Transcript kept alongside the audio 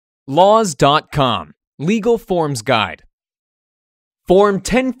Laws.com Legal Forms Guide. Form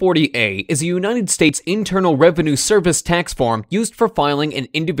 1040A is a United States Internal Revenue Service tax form used for filing an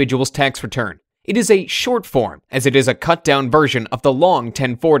individual's tax return. It is a short form, as it is a cut-down version of the long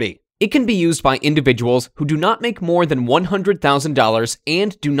 1040. It can be used by individuals who do not make more than $100,000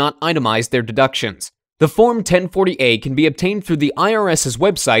 and do not itemize their deductions. The Form 1040A can be obtained through the IRS's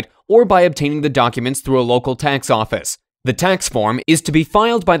website or by obtaining the documents through a local tax office. The tax form is to be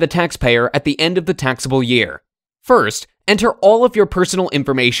filed by the taxpayer at the end of the taxable year. First, enter all of your personal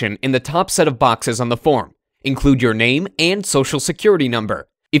information in the top set of boxes on the form. Include your name and social security number.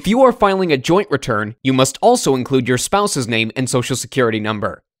 If you are filing a joint return, you must also include your spouse's name and social security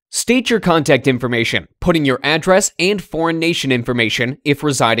number. State your contact information, putting your address and foreign nation information if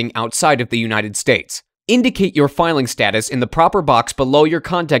residing outside of the United States. Indicate your filing status in the proper box below your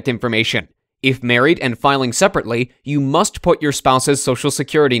contact information. If married and filing separately, you must put your spouse's social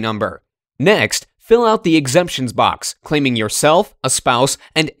security number. Next, fill out the exemptions box, claiming yourself, a spouse,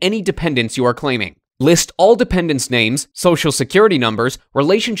 and any dependents you are claiming. List all dependents' names, social security numbers,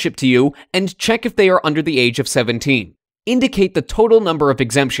 relationship to you, and check if they are under the age of 17. Indicate the total number of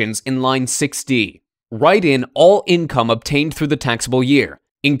exemptions in line 6D. Write in all income obtained through the taxable year.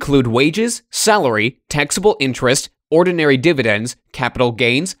 Include wages, salary, taxable interest, ordinary dividends, capital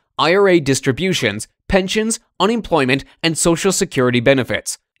gains, IRA distributions, pensions, unemployment, and Social Security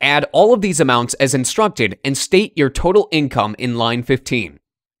benefits. Add all of these amounts as instructed and state your total income in line 15.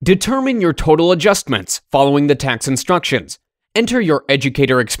 Determine your total adjustments following the tax instructions. Enter your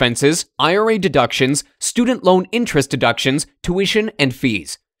educator expenses, IRA deductions, student loan interest deductions, tuition, and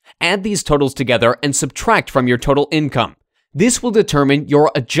fees. Add these totals together and subtract from your total income. This will determine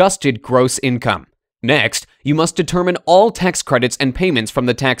your adjusted gross income. Next, you must determine all tax credits and payments from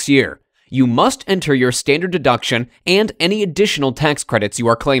the tax year. You must enter your standard deduction and any additional tax credits you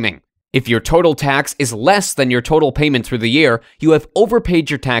are claiming. If your total tax is less than your total payment through the year, you have overpaid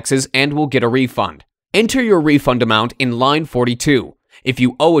your taxes and will get a refund. Enter your refund amount in line 42. If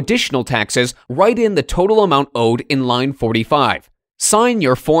you owe additional taxes, write in the total amount owed in line 45. Sign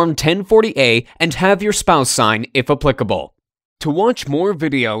your Form 1040A and have your spouse sign if applicable. To watch more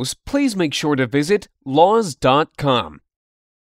videos, please make sure to visit laws.com.